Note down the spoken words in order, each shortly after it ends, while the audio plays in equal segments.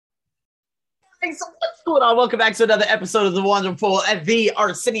Hey, so what's going on? Welcome back to another episode of the wonderful at the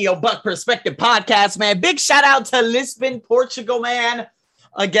Arsenio Buck Perspective Podcast, man. Big shout out to Lisbon, Portugal, man.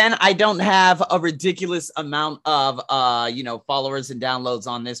 Again, I don't have a ridiculous amount of followers and downloads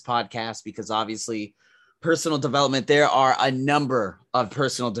on this podcast because obviously personal development, there are a number of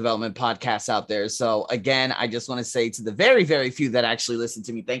personal development podcasts out there. So again, I just want to say to the very, very few that actually listen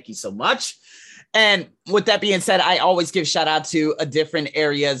to me, thank you so much. And with that being said, I always give shout out to different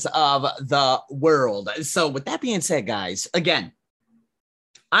areas of the world. So with that being said, guys, again,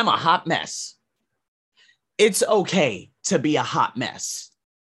 I'm a hot mess. It's okay to be a hot mess.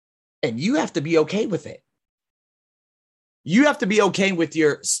 And you have to be okay with it. You have to be okay with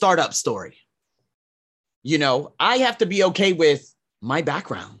your startup story. You know, I have to be okay with my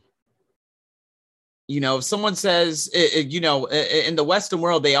background. You know, if someone says, in the Western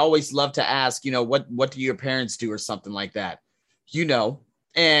world, they always love to ask, what do your parents do or something like that,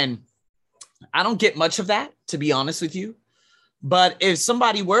 and I don't get much of that, to be honest with you. But if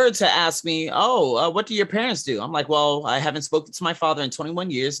somebody were to ask me, what do your parents do? I'm like, well, I haven't spoken to my father in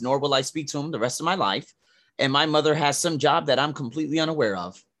 21 years, nor will I speak to him the rest of my life. And my mother has some job that I'm completely unaware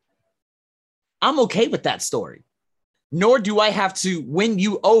of. I'm okay with that story. Nor do I have to win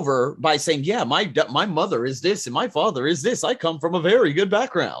you over by saying, yeah, my mother is this and my father is this. I come from a very good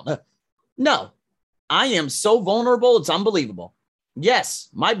background. No, I am so vulnerable. It's unbelievable. Yes,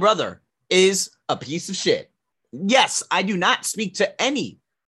 my brother is a piece of shit. Yes, I do not speak to any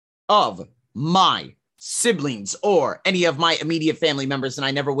of my siblings or any of my immediate family members, and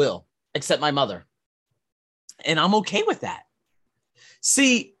I never will, except my mother. And I'm okay with that.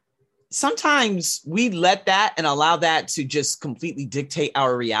 See, sometimes we let that and allow that to just completely dictate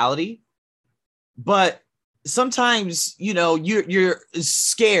our reality. But sometimes, you're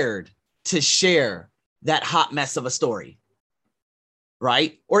scared to share that hot mess of a story,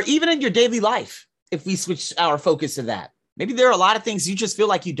 right? Or even in your daily life, if we switch our focus to that. Maybe there are a lot of things you just feel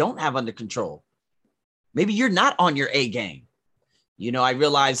like you don't have under control. Maybe you're not on your A game. I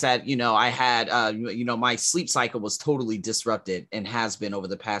realized that, I had, my sleep cycle was totally disrupted and has been over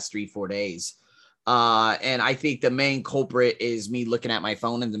the past 3-4 days. And I think the main culprit is me looking at my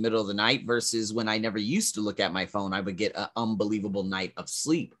phone in the middle of the night versus when I never used to look at my phone, I would get an unbelievable night of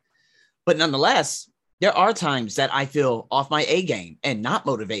sleep. But nonetheless, there are times that I feel off my A game and not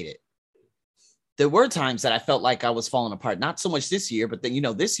motivated. There were times that I felt like I was falling apart, not so much this year, but then,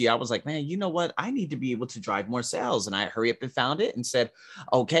 this year I was like, man, you know what? I need to be able to drive more sales. And I hurry up and found it and said,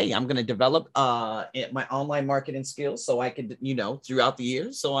 okay, I'm going to develop my online marketing skills so I could, throughout the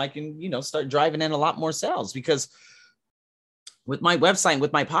year, so I can, start driving in a lot more sales, because with my website and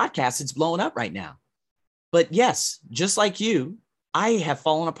with my podcast, it's blowing up right now. But yes, just like you, I have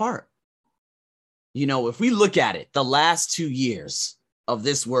fallen apart. If we look at it, the last 2 years of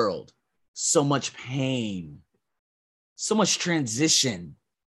this world, so much pain, so much transition,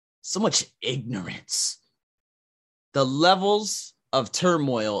 so much ignorance. The levels of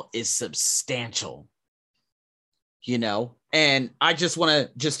turmoil is substantial, and I just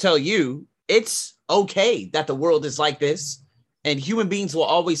want to tell you, it's okay that the world is like this, and human beings will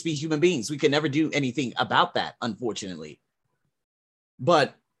always be human beings. We can never do anything about that, unfortunately.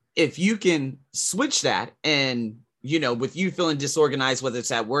 But if you can switch that and with you feeling disorganized, whether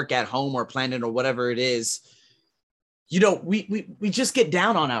it's at work, at home, or planning, or whatever it is, we just get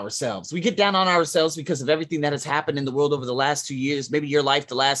down on ourselves. We get down on ourselves because of everything that has happened in the world over the last 2 years, maybe your life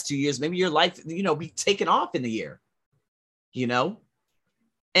the last 2 years, maybe your life, be taken off in the year,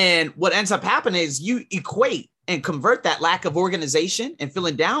 and what ends up happening is you equate and convert that lack of organization and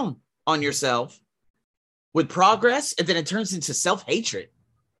feeling down on yourself with progress, and then it turns into self-hatred.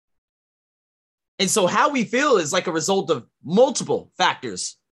 And so how we feel is like a result of multiple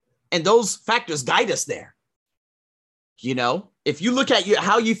factors, and those factors guide us there. If you look at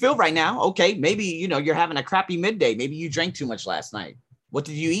how you feel right now, okay, maybe, you're having a crappy midday. Maybe you drank too much last night. What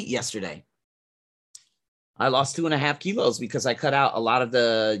did you eat yesterday? I lost 2.5 kilos because I cut out a lot of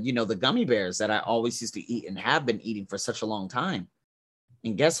the, the gummy bears that I always used to eat and have been eating for such a long time.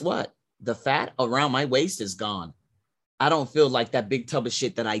 And guess what? The fat around my waist is gone. I don't feel like that big tub of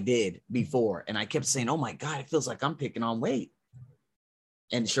shit that I did before. And I kept saying, oh my God, it feels like I'm picking on weight.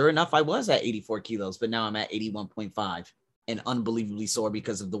 And sure enough, I was at 84 kilos, but now I'm at 81.5 and unbelievably sore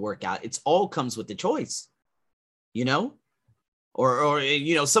because of the workout. It's all comes with the choice, or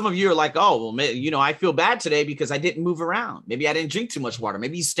some of you are like, oh, well, I feel bad today because I didn't move around. Maybe I didn't drink too much water.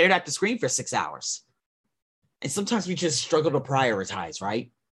 Maybe you stared at the screen for 6 hours. And sometimes we just struggle to prioritize,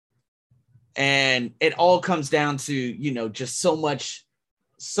 right? And it all comes down to, just so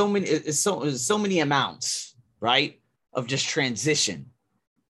many amounts, right, of just transition,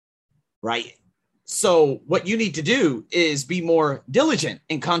 right? So what you need to do is be more diligent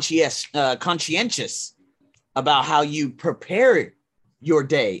and conscientious about how you prepare your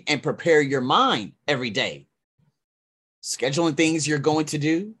day and prepare your mind every day. Scheduling things you're going to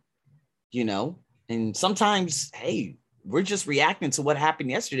do, and sometimes, hey, we're just reacting to what happened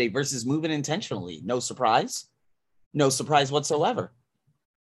yesterday versus moving intentionally. No surprise whatsoever.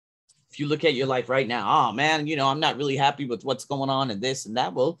 If you look at your life right now, oh man, I'm not really happy with what's going on and this and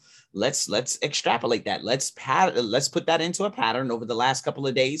that. Well, let's extrapolate that. Let's put that into a pattern over the last couple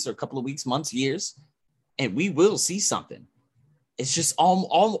of days or a couple of weeks, months, years, and we will see something. It's just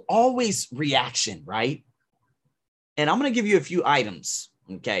always reaction, right? And I'm going to give you a few items,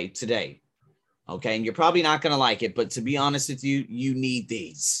 okay, today. Okay, and you're probably not going to like it, but to be honest with you, you need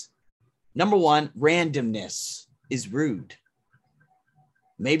these. Number one, randomness is rude.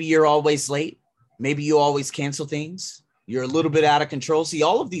 Maybe you're always late. Maybe you always cancel things. You're a little bit out of control. See,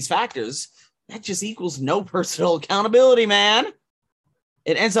 all of these factors, that just equals no personal accountability, man.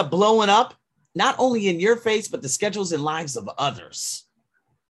 It ends up blowing up, not only in your face, but the schedules and lives of others.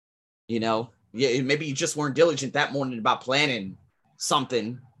 Maybe you just weren't diligent that morning about planning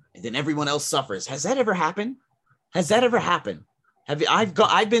something, and then everyone else suffers. Has that ever happened? I've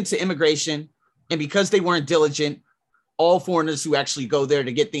been to immigration, and because they weren't diligent, all foreigners who actually go there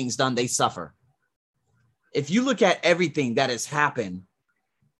to get things done, they suffer. If you look at everything that has happened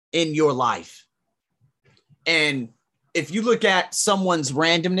in your life, and if you look at someone's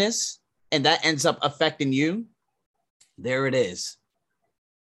randomness and that ends up affecting you, there it is.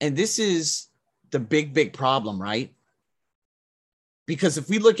 And this is the big problem, right? Because if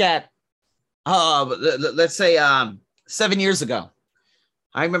we look at, let's say 7 years ago,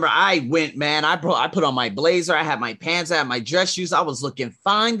 I remember I went, man, I put on my blazer. I had my pants. I had my dress shoes. I was looking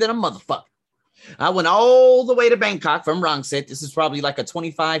fine than a motherfucker. I went all the way to Bangkok from Rangsit. This is probably like a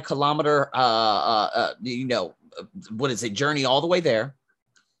 25-kilometer, journey all the way there.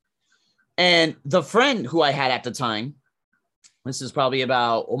 And the friend who I had at the time, this is probably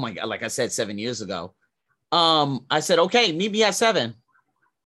about, oh my God, like I said, 7 years ago. I said, okay, meet me at 7,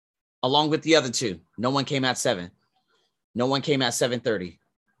 along with the other two. No one came at 7. No one came at 7:30.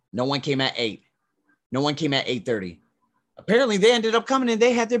 No one came at 8. No one came at 8:30. Apparently, they ended up coming and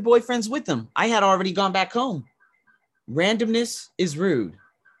they had their boyfriends with them. I had already gone back home. Randomness is rude.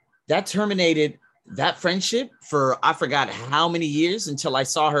 That terminated that friendship for I forgot how many years until I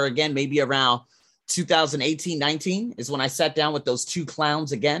saw her again, maybe around 2018, 19 is when I sat down with those two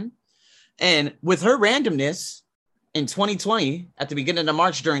clowns again. And with her randomness in 2020, at the beginning of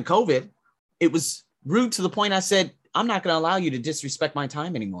March during COVID, it was rude to the point I said, I'm not going to allow you to disrespect my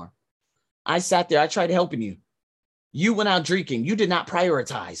time anymore. I sat there. I tried helping you. You went out drinking. You did not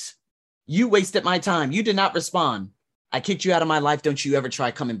prioritize. You wasted my time. You did not respond. I kicked you out of my life. Don't you ever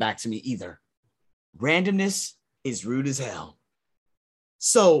try coming back to me either. Randomness is rude as hell.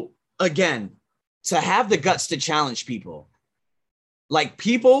 So again, to have the guts to challenge people, like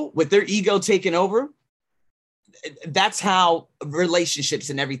people with their ego taking over, that's how relationships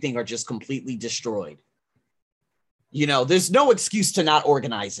and everything are just completely destroyed. There's no excuse to not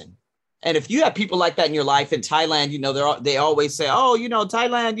organizing. And if you have people like that in your life in Thailand, they always say, oh,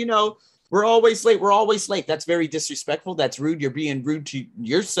 Thailand, we're always late. We're always late. That's very disrespectful. That's rude. You're being rude to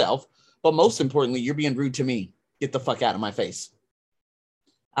yourself. But most importantly, you're being rude to me. Get the fuck out of my face.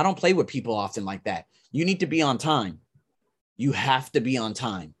 I don't play with people often like that. You need to be on time. You have to be on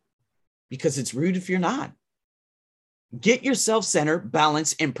time because it's rude if you're not. Get yourself centered,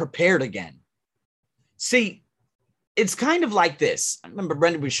 balanced, and prepared again. See, it's kind of like this. I remember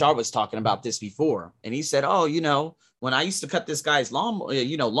Brendan Bouchard was talking about this before, and he said, oh, when I used to cut this guy's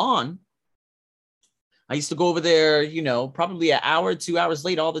lawn, I used to go over there, probably an hour, 2 hours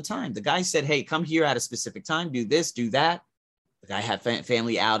late all the time. The guy said, hey, come here at a specific time, do this, do that. The guy had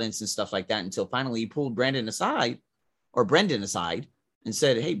family outings and stuff like that until finally he pulled Brendan aside and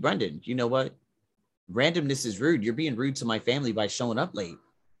said, hey, Brendan, you know what? Randomness is rude. You're being rude to my family by showing up late.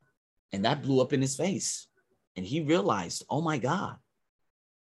 And that blew up in his face. And he realized, oh my God,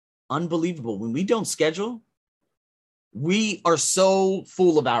 unbelievable. When we don't schedule, we are so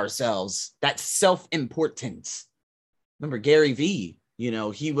full of ourselves, that self-importance. Remember Gary Vee,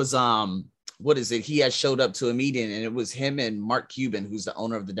 he was, he had showed up to a meeting and it was him and Mark Cuban, who's the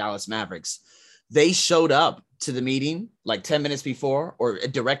owner of the Dallas Mavericks. They showed up to the meeting like 10 minutes before or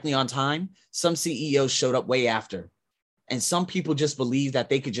directly on time. Some CEOs showed up way after. And some people just believe that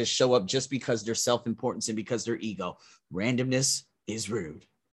they could just show up just because their self-importance and because their ego. Randomness is rude.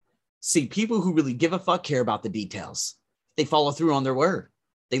 See, people who really give a fuck care about the details. They follow through on their word.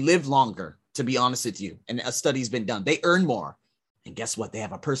 They live longer, to be honest with you. And a study's been done. They earn more. And guess what? They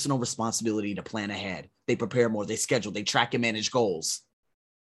have a personal responsibility to plan ahead. They prepare more, they schedule, they track and manage goals.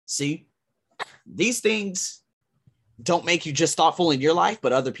 See, these things don't make you just thoughtful in your life,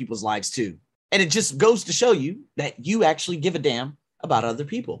 but other people's lives too. And it just goes to show you that you actually give a damn about other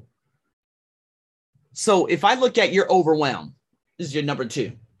people. So if I look at your overwhelm, this is your number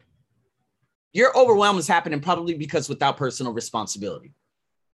 2. Your overwhelm is happening probably because without personal responsibility.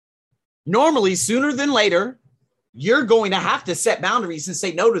 Normally, sooner than later, you're going to have to set boundaries and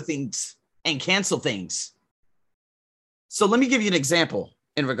say no to things and cancel things. So let me give you an example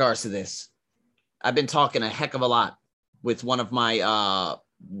in regards to this. I've been talking a heck of a lot with one of my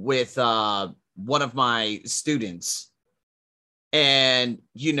students. And,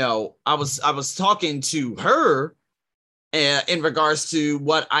 you know, I was talking to her in regards to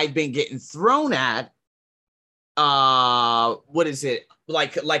what I've been getting thrown at. What is it?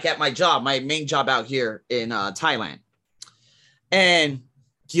 Like at my job, my main job out here in Thailand. And,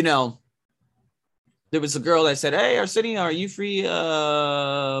 you know, there was a girl that said, hey, Arsenio, are you free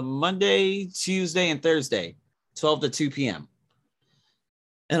Monday, Tuesday, and Thursday, 12 to 2 p.m.?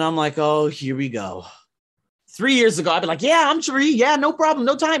 And I'm like, oh, here we go. 3 years ago, I'd be like, yeah, I'm free. Yeah, no problem.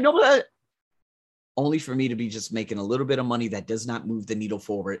 No time. No. Only for me to be just making a little bit of money that does not move the needle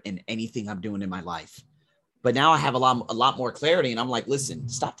forward in anything I'm doing in my life. But now I have a lot more clarity. And I'm like, listen,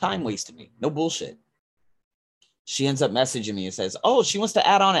 stop time wasting me. No bullshit. She ends up messaging me and says, oh, she wants to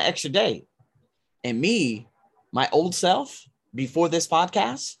add on an extra day. And me, my old self, before this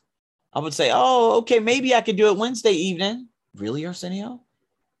podcast, I would say, oh, okay, maybe I could do it Wednesday evening. Really, Arsenio?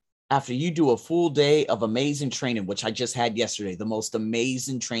 After you do a full day of amazing training, which I just had yesterday, the most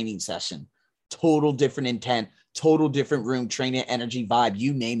amazing training session, total different intent, total different room, training, energy, vibe,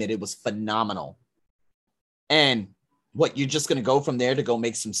 you name it. It was phenomenal. And what, you're just going to go from there to go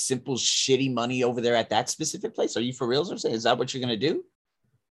make some simple, shitty money over there at that specific place? Are you for real, Arsenio? Is that what you're going to do?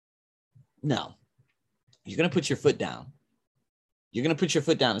 No. You're going to put your foot down. You're going to put your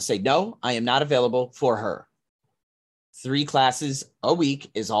foot down and say, no, I am not available for her. 3 classes a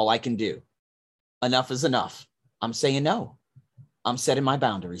week is all I can do. Enough is enough. I'm saying no. I'm setting my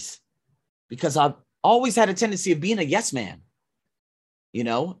boundaries because I've always had a tendency of being a yes man, you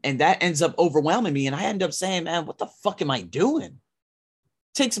know, and that ends up overwhelming me. And I end up saying, man, what the fuck am I doing? It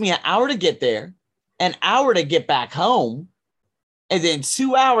takes me an hour to get there, an hour to get back home, and then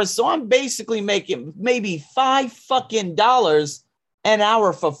 2 hours. So I'm basically making maybe $5 fucking an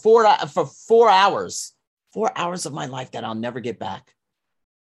hour for 4 hours. 4 hours of my life that I'll never get back.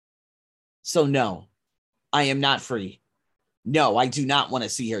 So no, I am not free. No, I do not want to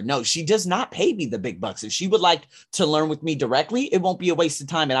see her. No, she does not pay me the big bucks. If she would like to learn with me directly, it won't be a waste of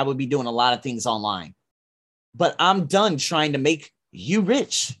time and I would be doing a lot of things online. But I'm done trying to make you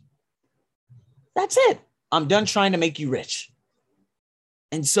rich. That's it. I'm done trying to make you rich.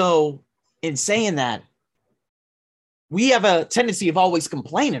 And so in saying that, we have a tendency of always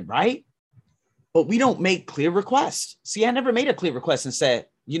complaining, right? But we don't make clear requests. See, I never made a clear request and said,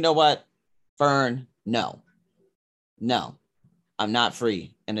 you know what, Fern, no, I'm not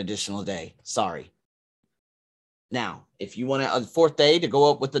free an additional day. Sorry. Now, if you want a 4th day to go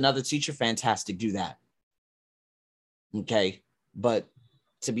up with another teacher, fantastic, do that. Okay. But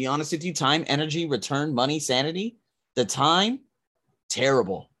to be honest with you, time, energy, return, money, sanity, the time,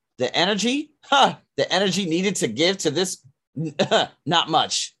 terrible. The energy needed to give to this, not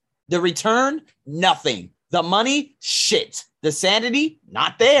much. The return, nothing. The money, shit. The sanity,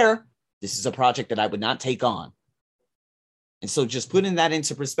 not there. This is a project that I would not take on. And so just putting that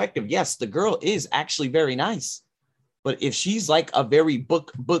into perspective, yes, the girl is actually very nice. But if she's like a very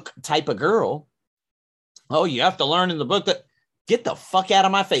book type of girl, oh, you have to learn in the book that, get the fuck out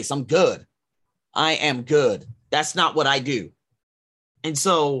of my face. I'm good. I am good. That's not what I do. And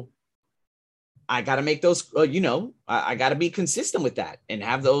so I got to make those, I got to be consistent with that and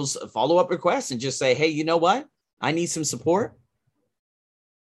have those follow-up requests and just say, hey, you know what? I need some support.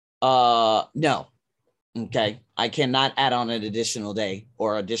 No. Okay. I cannot add on an additional day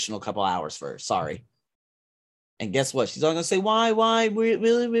or additional couple hours for her. Sorry. And guess what? She's all going to say, why?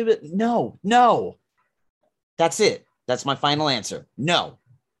 No. That's it. That's my final answer. No.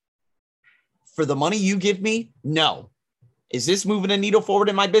 For the money you give me? No. Is this moving the needle forward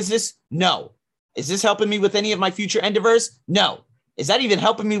in my business? No. Is this helping me with any of my future endeavors? No. Is that even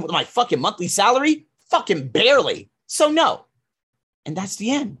helping me with my fucking monthly salary? Fucking barely. So no. And that's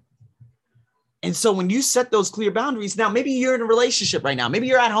the end. And so when you set those clear boundaries, now maybe you're in a relationship right now. Maybe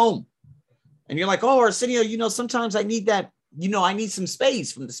you're at home and you're like, oh, Arsenio, sometimes I need that, I need some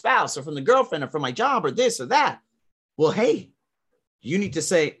space from the spouse or from the girlfriend or from my job or this or that. Well, hey, you need to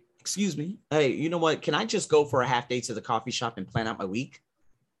say, excuse me. Hey, you know what? Can I just go for a half day to the coffee shop and plan out my week?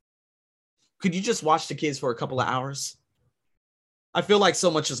 Could you just watch the kids for a couple of hours? I feel like so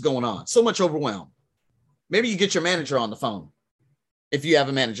much is going on, so much overwhelm. Maybe you get your manager on the phone. If you have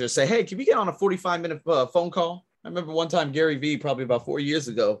a manager, say, hey, can we get on a 45-minute phone call? I remember one time Gary Vee, probably about 4 years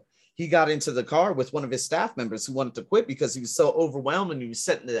ago, he got into the car with one of his staff members who wanted to quit because he was so overwhelmed and he was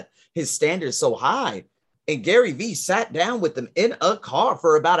setting his standards so high. And Gary Vee sat down with them in a car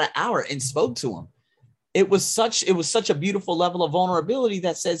for about an hour and spoke to him. It was such a beautiful level of vulnerability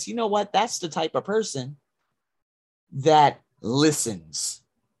that says, you know what? That's the type of person that listens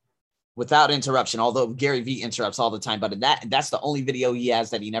without interruption. Although Gary Vee interrupts all the time, but that's the only video he has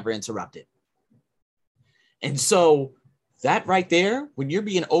that he never interrupted. And so that right there, when you're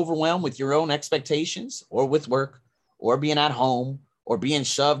being overwhelmed with your own expectations or with work or being at home or being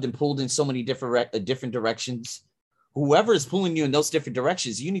shoved and pulled in so many different directions, whoever is pulling you in those different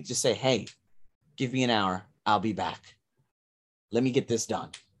directions, you need to say, hey, give me an hour. I'll be back. Let me get this done.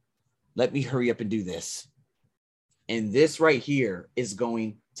 Let me hurry up and do this. And this right here is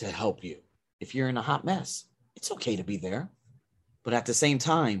going to help you. If you're in a hot mess, it's okay to be there. But at the same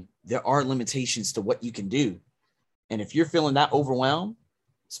time, there are limitations to what you can do. And if you're feeling that overwhelmed,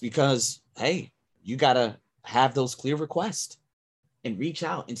 it's because, hey, you got to have those clear requests and reach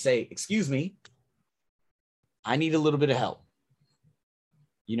out and say, excuse me, I need a little bit of help.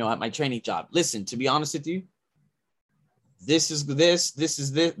 You know, at my training job. Listen, to be honest with you, this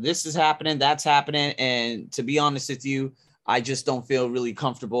is happening, that's happening. And to be honest with you, I just don't feel really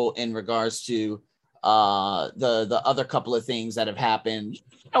comfortable in regards to the other couple of things that have happened.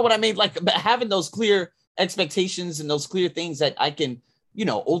 You know what I mean? Like having those clear expectations and those clear things that I can, you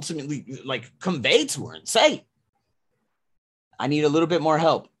know, ultimately like convey to her and say, I need a little bit more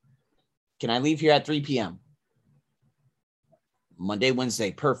help. Can I leave here at 3 p.m.? Monday,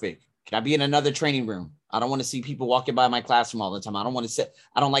 Wednesday, perfect. Can I be in another training room? I don't want to see people walking by my classroom all the time. I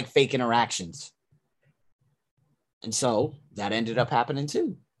don't like fake interactions. And so that ended up happening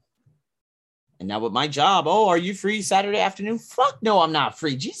too. And now with my job, oh, are you free Saturday afternoon? Fuck no, I'm not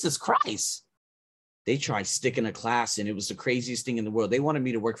free. Jesus Christ. They tried sticking a class and it was the craziest thing in the world. They wanted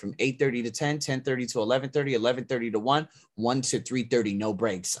me to work from 8:30 to 10, 10:30 to 11:30, 11:30 to 1, 1 to 3:30, no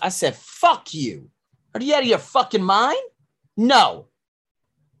breaks. I said, fuck you. Are you out of your fucking mind? No.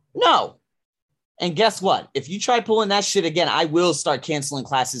 And guess what? If you try pulling that shit again, I will start canceling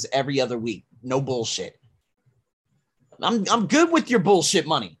classes every other week. No bullshit. I'm good with your bullshit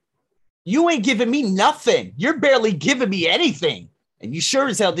money. You ain't giving me nothing. You're barely giving me anything. And you sure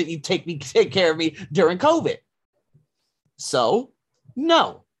as hell didn't take care of me during COVID. So,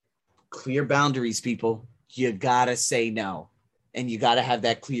 no. Clear boundaries, people. You gotta say no. And you gotta have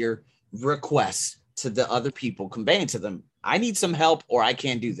that clear request to the other people, conveying to them, I need some help or I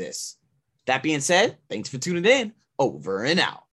can't do this. That being said, thanks for tuning in. Over and out.